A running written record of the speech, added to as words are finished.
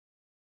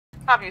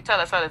Have you tell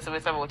us a little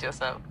bit about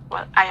yourself?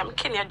 Well, I am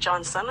Kenya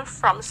Johnson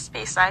from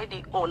Speyside,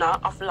 the owner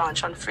of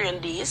Lunch on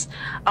Friendies,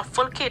 a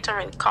full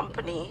catering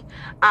company.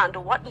 And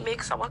what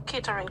makes our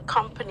catering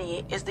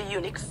company is the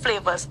unique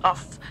flavors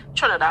of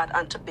Trinidad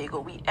and Tobago.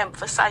 We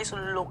emphasize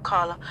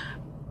local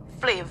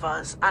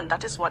flavors, and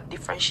that is what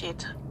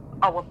differentiates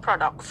our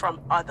product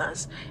from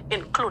others,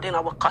 including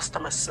our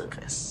customer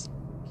service.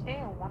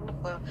 Okay,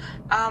 wonderful.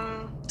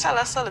 Tell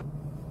us a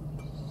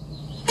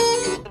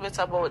little bit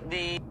about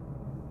the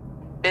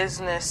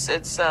business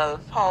itself.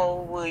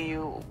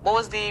 What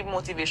was the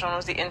motivation, what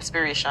was the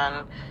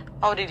inspiration?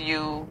 How did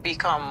you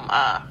become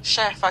a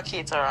chef, a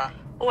caterer?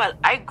 Well,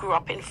 I grew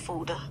up in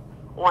food.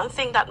 One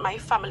thing that my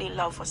family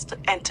loved was to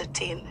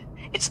entertain.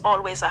 It's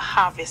always a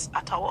harvest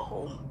at our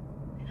home.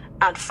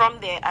 And from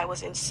there, I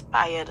was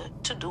inspired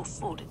to do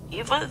food.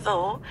 Even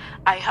though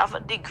I have a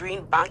degree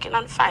in banking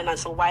and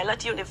finance, while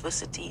at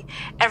university,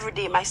 every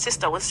day my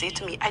sister would say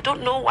to me, I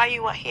don't know why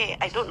you are here.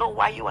 I don't know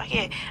why you are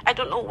here. I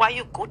don't know why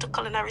you go to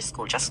culinary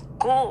school. Just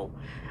go.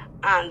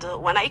 And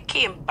when I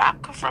came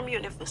back from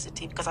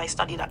university, because I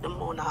studied at the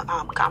Mona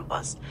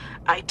campus,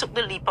 I took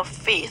the leap of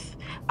faith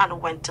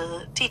and went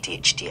to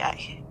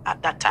TTHTI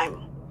at that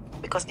time,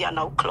 because they are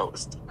now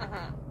closed.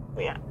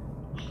 Yeah.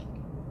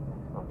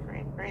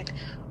 Great.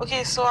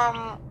 Okay, so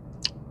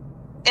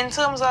in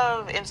terms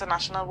of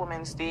International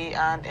Women's Day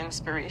and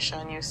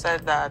inspiration, you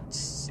said that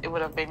it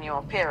would have been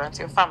your parents,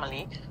 your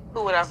family,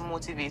 who would have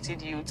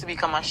motivated you to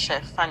become a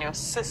chef, and your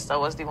sister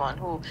was the one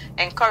who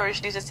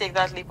encouraged you to take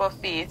that leap of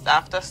faith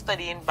after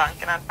studying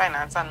banking and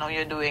finance, and now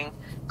you're doing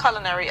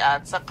culinary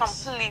arts, a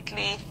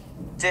completely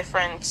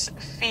different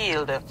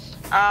field.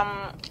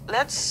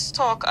 Let's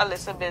talk a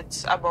little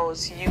bit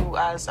about you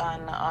as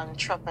an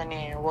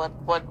entrepreneur.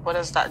 What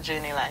is that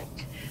journey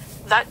like?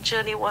 That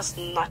journey was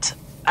not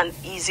an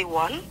easy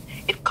one.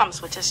 It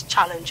comes with its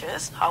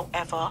challenges.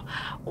 However,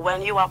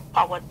 when you are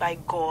powered by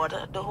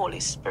God, the Holy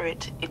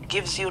Spirit, it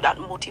gives you that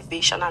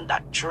motivation and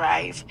that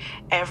drive.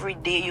 Every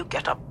day you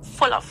get up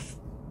full of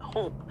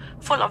hope,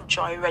 full of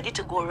joy, ready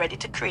to go, ready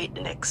to create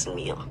the next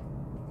meal.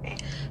 Okay.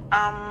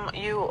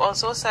 You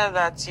also said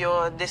that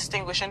your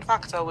distinguishing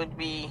factor would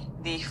be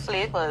the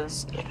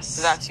flavors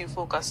that you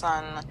focus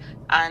on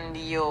and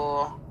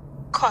your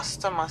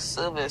customer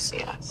service.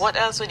 Yes. What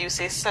else would you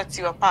say sets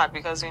you apart?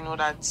 Because we know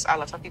that a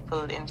lot of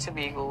people in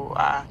Tobago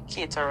are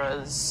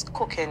caterers,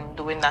 cooking,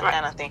 doing that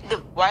kind of thing.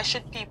 Why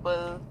should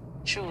people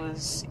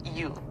choose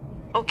you?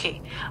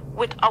 Okay,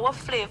 with our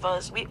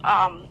flavors, we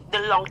the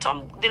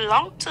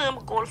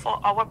long-term goal for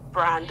our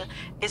brand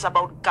is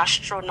about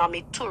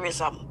gastronomy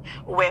tourism,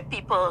 where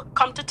people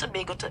come to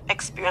Tobago to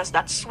experience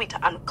that sweet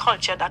and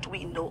culture that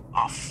we know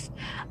of.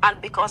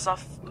 And because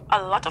of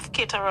a lot of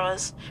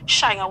caterers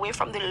shying away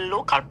from the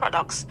local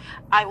products,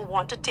 I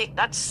want to take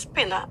that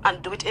spin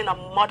and do it in a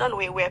modern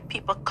way where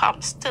people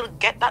come, still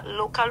get that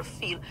local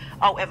feel,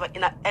 however,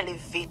 in an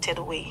elevated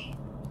way.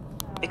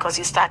 Because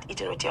you start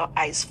eating with your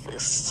eyes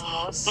first.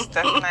 Most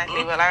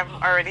definitely. Well,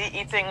 I'm already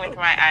eating with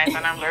my eyes,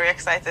 and I'm very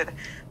excited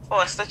for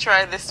us to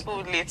try this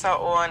food later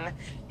on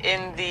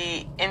in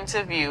the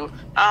interview.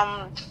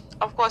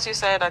 Of course, you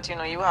said that,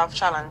 you have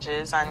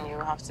challenges and you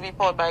have to be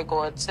powered by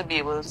God to be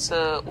able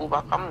to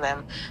overcome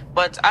them.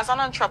 But as an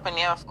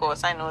entrepreneur, of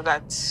course, I know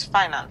that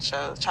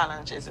financial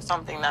challenges is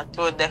something that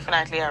will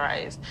definitely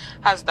arise.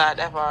 Has that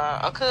ever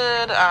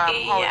occurred? How do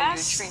you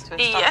treat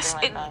with something like that? Yes,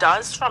 it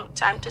does from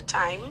time to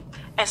time,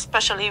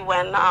 especially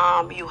when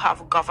you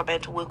have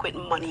government work with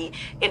money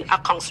in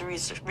accounts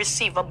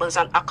receivables,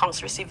 and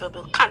accounts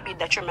receivable can be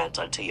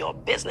detrimental to your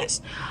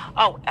business.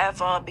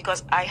 However,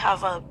 because I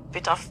have a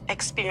bit of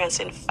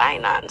experience in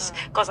finance,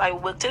 because I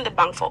worked in the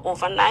bank for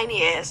over 9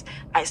 years,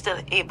 I still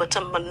able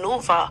to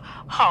maneuver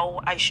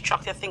how I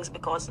structure things,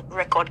 because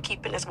record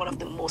keeping is one of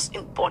the most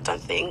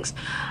important things.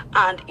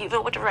 And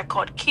even with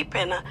record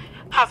keeping,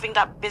 having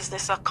that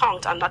business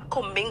account and not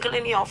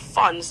commingling your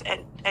funds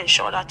and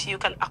ensure that you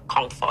can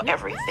account for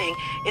everything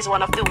is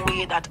one of the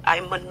ways that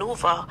I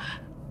maneuver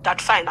that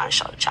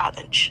financial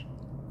challenge.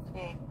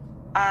 Okay.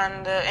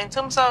 And in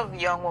terms of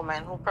young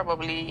women who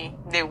probably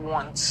they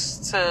want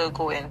to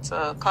go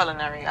into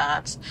culinary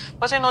arts,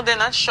 but they're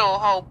not sure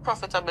how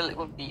profitable it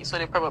would be, so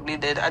they probably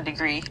did a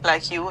degree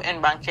like you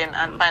in banking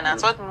and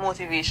finance. What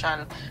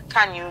motivation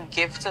can you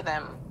give to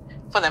them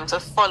for them to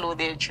follow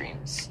their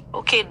dreams?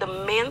 Okay, the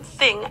main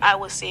thing I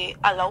would say,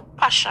 allow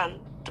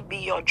passion to be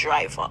your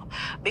driver,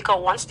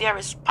 because once there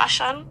is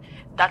passion,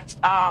 that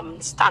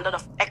standard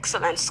of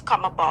excellence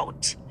come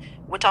about.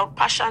 Without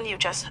passion, you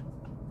just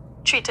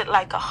treat it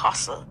like a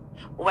hustle.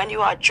 When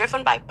you are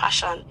driven by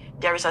passion,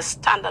 there is a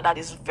standard that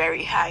is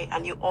very high,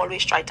 and you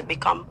always try to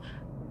become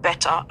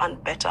better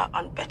and better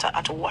and better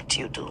at what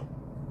you do.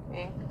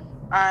 Okay.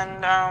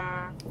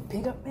 And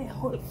big up my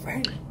whole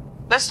friend.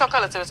 Let's talk a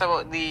little bit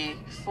about the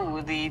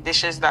food, the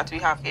dishes that we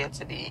have here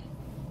today.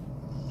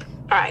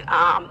 All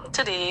right,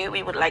 today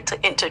we would like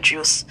to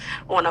introduce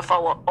one of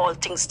our All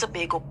Things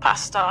Tobago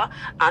pasta,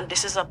 and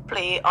this is a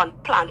play on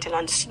plantain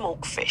and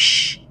smoked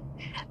fish.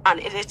 And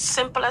in its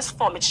simplest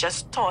form, it's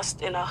just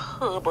tossed in a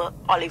herb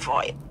olive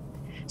oil.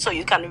 so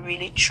you can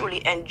really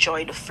truly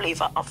enjoy the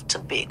flavor of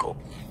Tobago.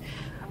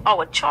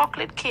 Our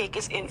chocolate cake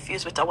is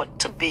infused with our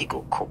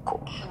Tobago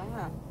cocoa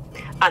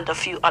and a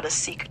few other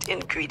secret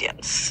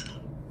ingredients,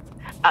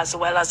 as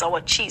well as our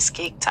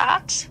cheesecake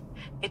tart.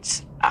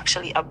 It's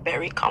actually a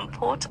berry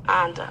compote,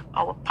 and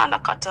our panna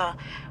cotta,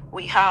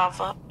 we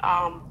have a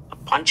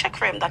punch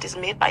cream that is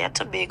made by a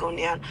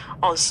Tobagonian,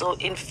 also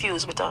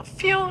infused with a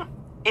few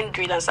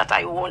ingredients that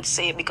I won't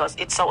say because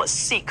it's our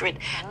secret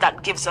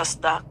that gives us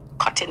the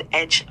cutting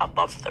edge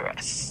above the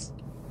rest.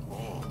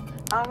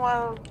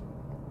 Well,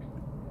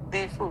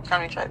 the food,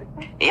 can we try it?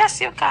 Yes,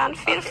 you can.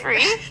 Feel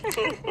free.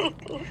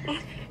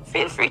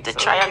 Feel free to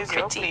try and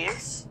critique.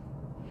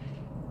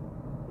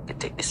 You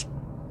take this.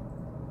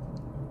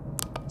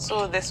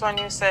 So this one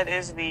you said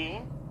is the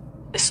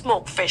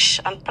smoked fish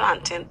and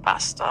plantain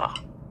pasta.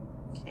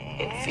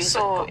 Okay.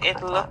 So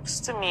it looks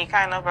to me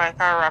kind of like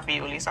a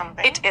ravioli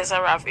something. It is a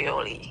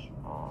ravioli.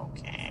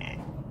 Okay.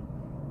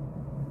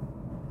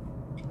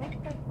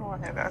 Go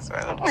ahead as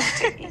well.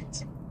 Okay.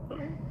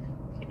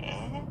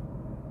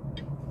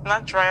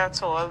 Not dry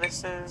at all.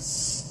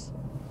 This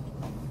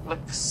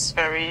looks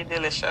very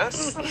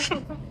delicious.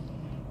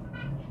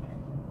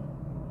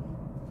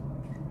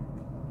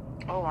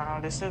 Oh wow,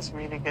 this is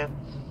really good.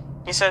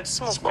 You said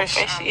smoked fish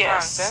and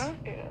yes. plantain?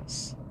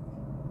 Yes.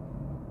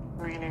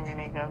 Really,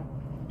 really good.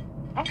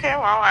 Okay,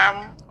 well,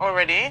 I'm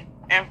already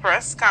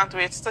impressed. Can't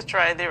wait to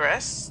try the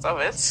rest of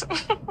it.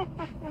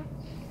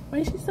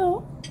 What is she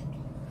so?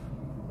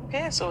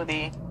 Okay, so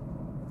the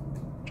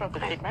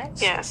chocolate cake, right?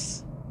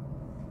 Yes.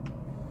 You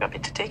want me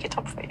to take it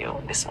up for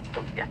you? This one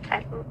will be a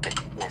kind of bit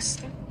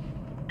messy.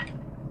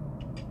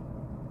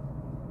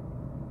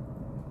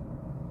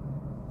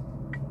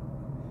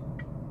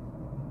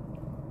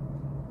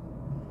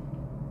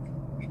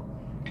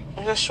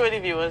 I'll just show the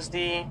viewers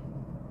the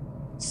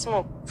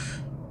smoked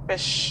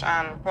fish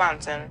and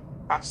plantain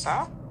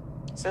pasta.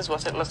 This is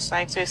what it looks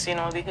like. So you see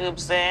all the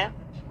herbs there.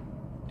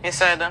 You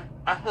said a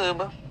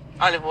herb,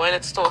 olive oil,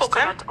 it's toasted.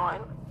 Coconut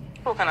oil.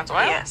 Coconut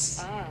oil?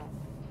 Yes.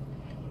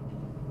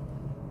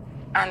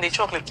 And the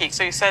chocolate cake.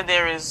 So you said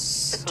there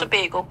is the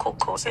Tobago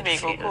cocoa.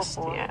 Tobago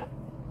cocoa. Yeah.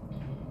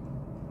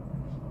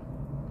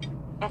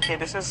 Okay,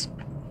 this is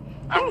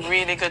a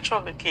really good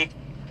chocolate cake.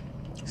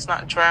 It's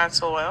not dry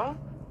at all.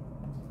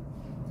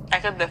 I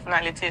could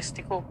definitely taste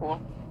the cocoa.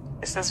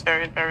 This is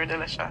very, very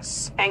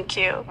delicious. Thank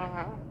you.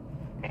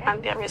 Okay.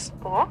 And there is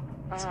more.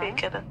 So we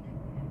could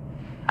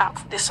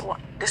have this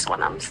one. This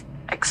one I'm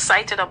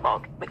excited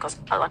about because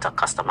a lot of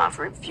customers have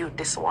reviewed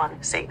this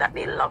one, saying that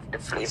they love the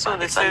flavor. So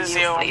this is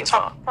your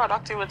top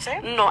product, you would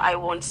say? No, I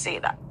won't say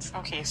that.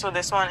 Okay, so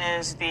this one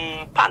is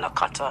the panna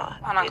cotta.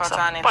 Panna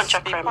cotta, and it's punch the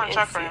creme punch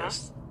creme.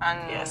 infused.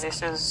 And yes.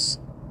 This is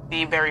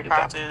the berry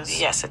patties.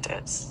 Yes, it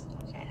is.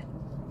 Okay.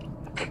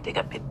 I could dig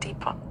a bit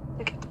deeper.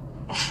 Okay.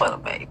 Well,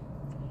 babe.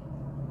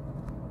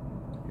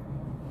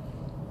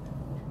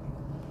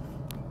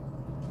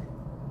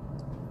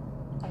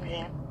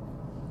 Okay.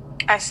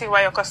 I see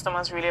why your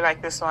customers really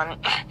like this one.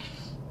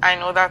 I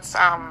know that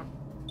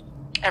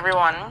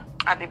everyone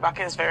at the back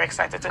is very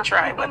excited to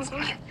try, but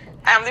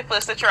I'm the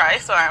first to try,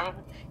 so I'm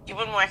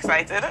even more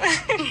excited.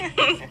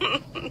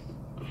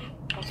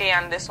 Okay,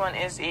 and this one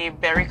is a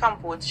berry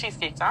compote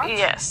cheesecake tart.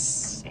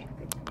 Yes. Okay.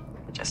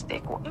 Just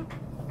take one.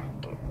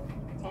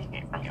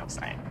 Okay, from your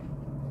side.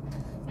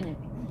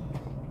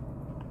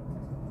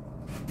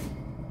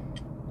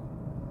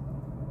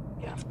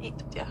 You have to eat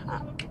with your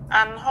hand.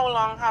 And how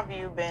long have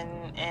you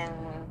been in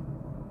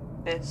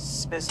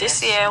this business?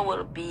 This year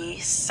will be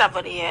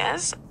 7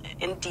 years.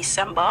 In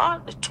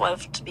December, the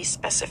 12th to be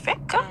specific,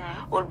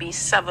 will be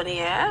 7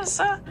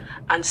 years.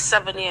 And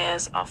 7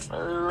 years of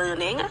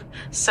learning,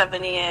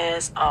 7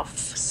 years of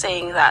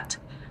saying that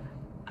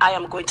I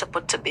am going to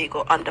put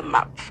Tobago on the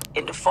map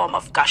in the form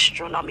of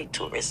gastronomy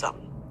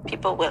tourism.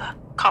 People will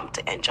come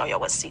to enjoy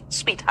our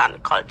sweet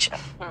hand culture.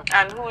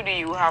 And who do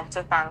you have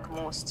to thank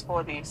most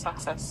for the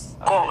success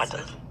of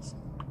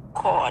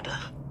God.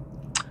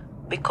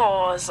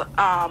 Because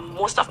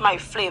most of my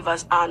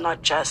flavors are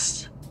not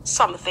just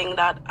something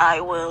that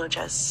I will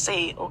just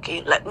say,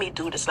 okay, let me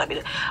do this,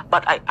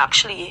 but I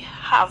actually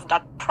have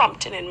that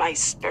prompting in my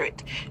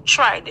spirit.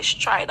 Try this,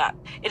 try that.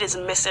 It is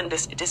missing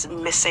this, it is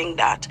missing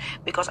that.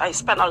 Because I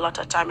spend a lot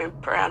of time in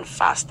prayer and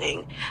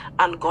fasting,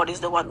 and God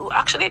is the one who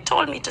actually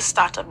told me to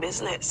start a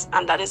business.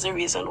 And that is the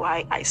reason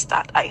why I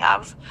start. I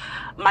have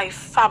my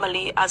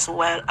family as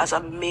well as a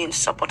main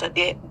supporter.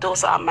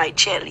 Those are my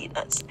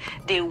cheerleaders.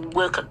 They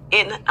work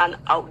in and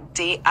out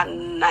day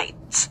and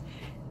night.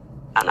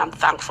 And I'm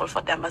thankful for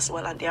them as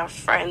well. And they are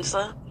friends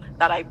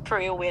that I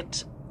pray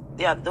with.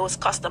 They are those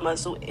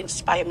customers who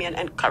inspire me and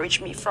encourage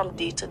me from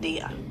day to day.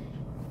 And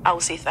I will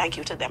say thank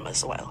you to them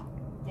as well.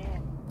 Yeah.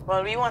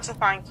 Well, we want to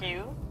thank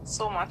you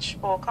so much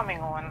for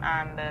coming on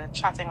and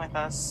chatting with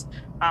us.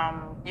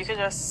 You could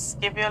just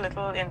give your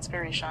little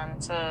inspiration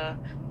to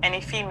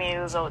any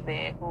females out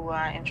there who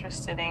are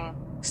interested in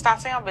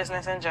starting a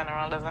business in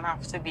general. Doesn't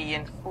have to be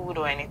in food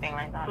or anything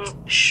like that.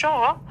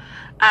 Sure.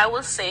 I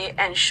will say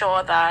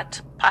ensure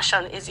that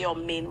passion is your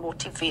main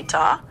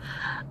motivator,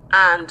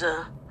 and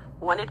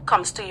when it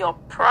comes to your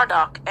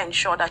product,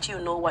 ensure that you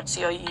know what's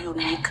your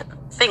unique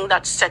thing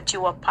that set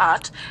you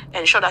apart.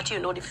 Ensure that you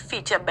know the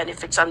feature,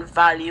 benefits, and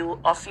value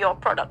of your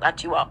product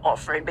that you are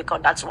offering,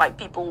 because that's why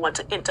people want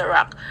to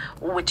interact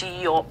with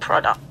your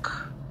product.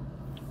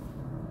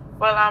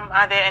 Well,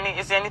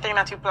 is there anything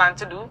that you plan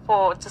to do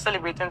to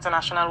celebrate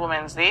International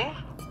Women's Day?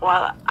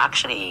 Well,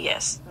 actually,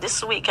 yes.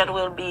 This weekend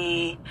we'll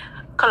be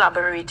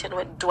collaborating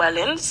with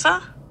Dwellings.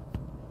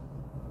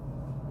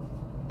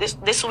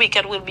 This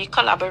weekend we'll be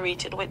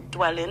collaborating with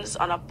Dwellings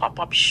on a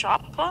pop-up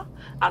shop,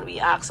 and we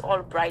ask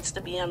all brides to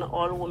be and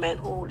all women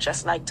who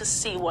just like to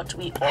see what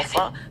we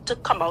offer to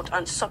come out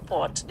and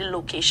support. The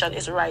location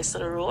is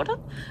Ryson Road,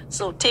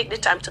 so take the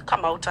time to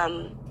come out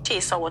and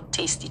taste our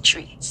tasty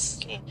treats.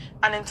 Okay.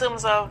 And in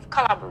terms of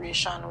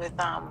collaboration with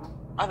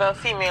other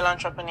female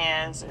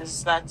entrepreneurs,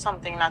 is that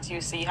something that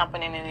you see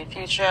happening in the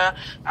future?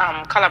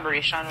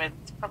 Collaboration with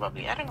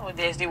probably, I don't know,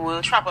 there's the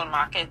World Travel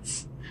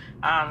Markets.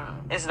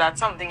 Is that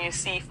something you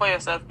see for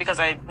yourself? Because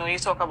I know you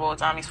spoke about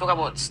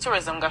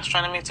tourism,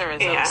 gastronomy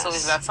tourism. Yes. So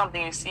is that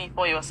something you see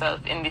for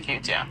yourself in the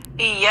future?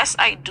 Yes,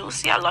 I do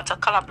see a lot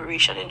of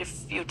collaboration in the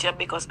future,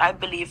 because I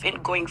believe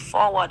in going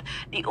forward.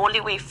 The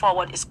only way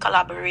forward is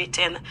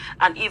collaborating.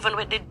 And even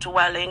with the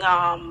Dwelling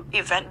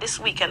event this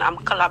weekend, I'm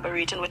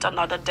collaborating with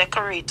another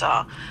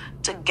decorator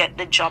to get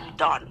the job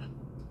done.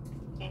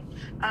 Okay.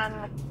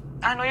 And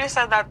I know you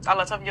said that a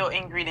lot of your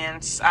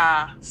ingredients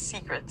are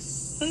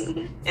secrets.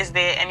 Mm-hmm. Is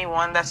there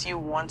anyone that you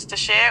want to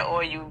share,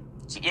 or you're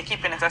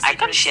keeping it a secret? I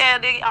can share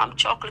the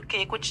chocolate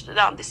cake, which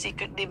the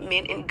secret, the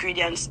main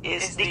ingredients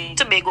is the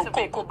Tobago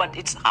cocoa, but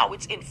it's how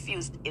it's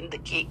infused in the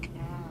cake.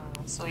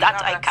 So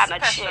that I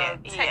cannot share.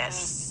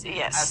 Yes.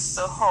 As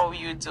to how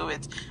you do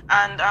it.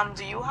 And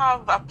do you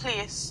have a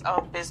place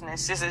of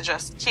business? Is it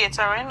just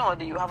catering, or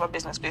do you have a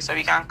business place where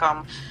we can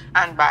come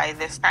and buy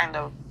this kind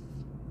of?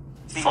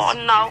 For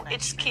now,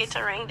 it's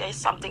catering. There's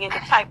something in the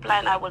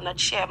pipeline. I will not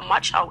share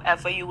much.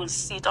 However, you will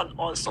see it on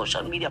all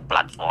social media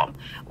platforms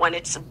when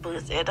it's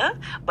birthed.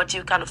 But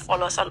you can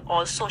follow us on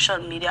all social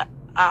media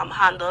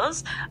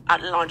handles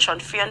at Launch on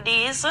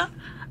Friendies,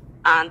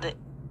 and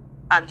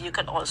you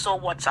can also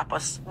WhatsApp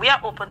us. We are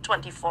open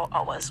 24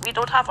 hours. We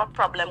don't have a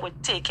problem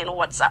with taking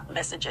WhatsApp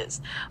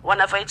messages.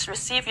 Whenever it's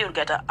received, you'll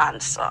get an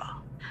answer.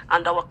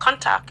 And our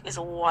contact is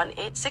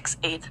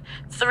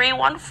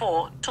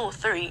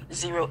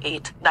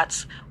 1-868-314-2308.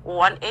 That's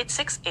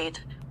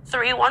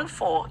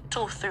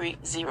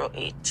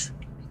 1-868-314-2308.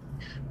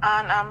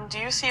 And do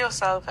you see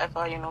yourself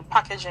ever,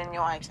 packaging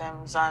your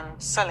items and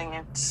selling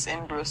it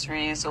in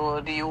groceries,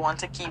 or do you want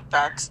to keep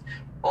that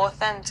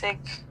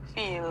authentic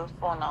feel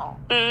for now?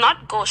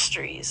 Not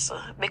groceries,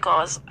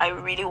 because I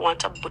really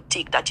want a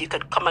boutique that you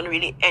could come and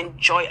really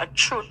enjoy a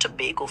true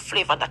Tobago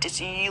flavor that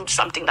is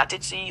something that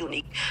is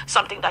unique,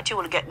 something that you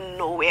will get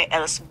nowhere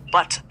else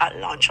but at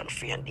Launch on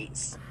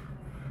Friendies.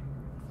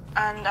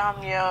 And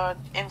your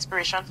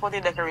inspiration for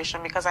the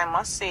decoration, because I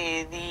must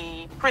say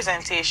the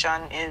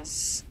presentation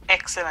is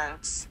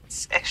excellent.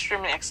 It's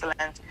extremely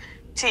excellent.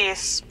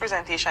 Taste,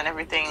 presentation,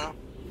 everything,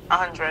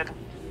 100%.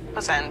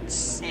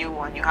 You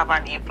have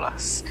an A+.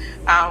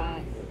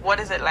 What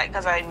is it like?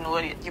 Because I know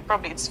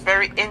it's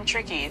very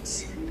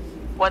intricate.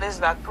 What is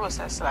that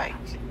process like?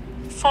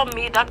 For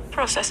me, that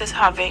process is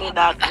having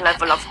that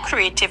level of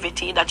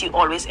creativity that you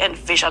always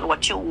envision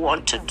what you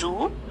want to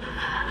do.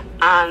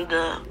 And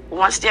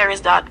once there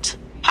is that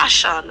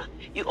passion,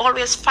 you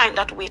always find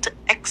that way to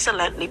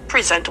excellently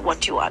present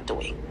what you are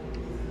doing.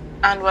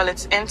 And well,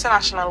 it's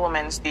International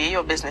Women's Day.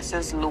 Your business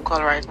is local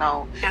right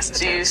now. Yes,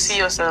 do you see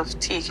yourself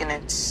taking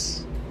it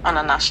on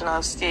a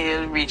national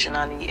scale,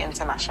 regionally,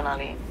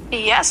 internationally?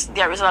 Yes,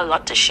 there is a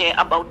lot to share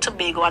about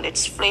Tobago and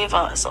its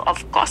flavor. So,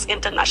 of course,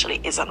 internationally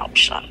is an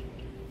option.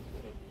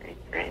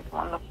 Great,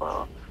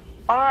 wonderful.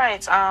 All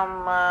right,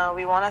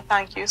 we want to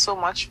thank you so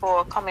much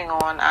for coming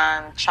on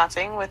and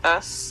chatting with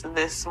us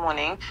this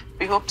morning.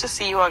 We hope to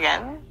see you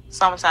again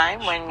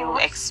sometime when you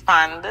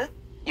expand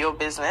your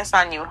business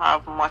and you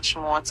have much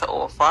more to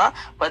offer.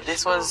 But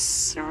this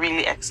was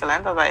really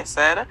excellent, as I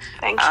said.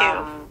 Thank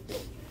you.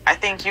 I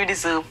think you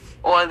deserve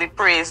all the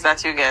praise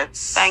that you get.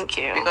 Thank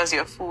you. Because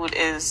your food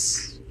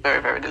is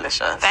very, very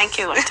delicious. Thank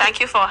you.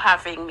 Thank you for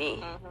having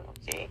me.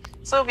 Okay.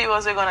 So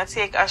viewers, we're going to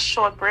take a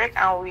short break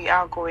and we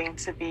are going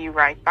to be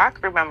right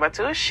back. Remember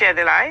to share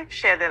the live,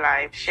 share the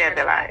live, share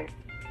the live.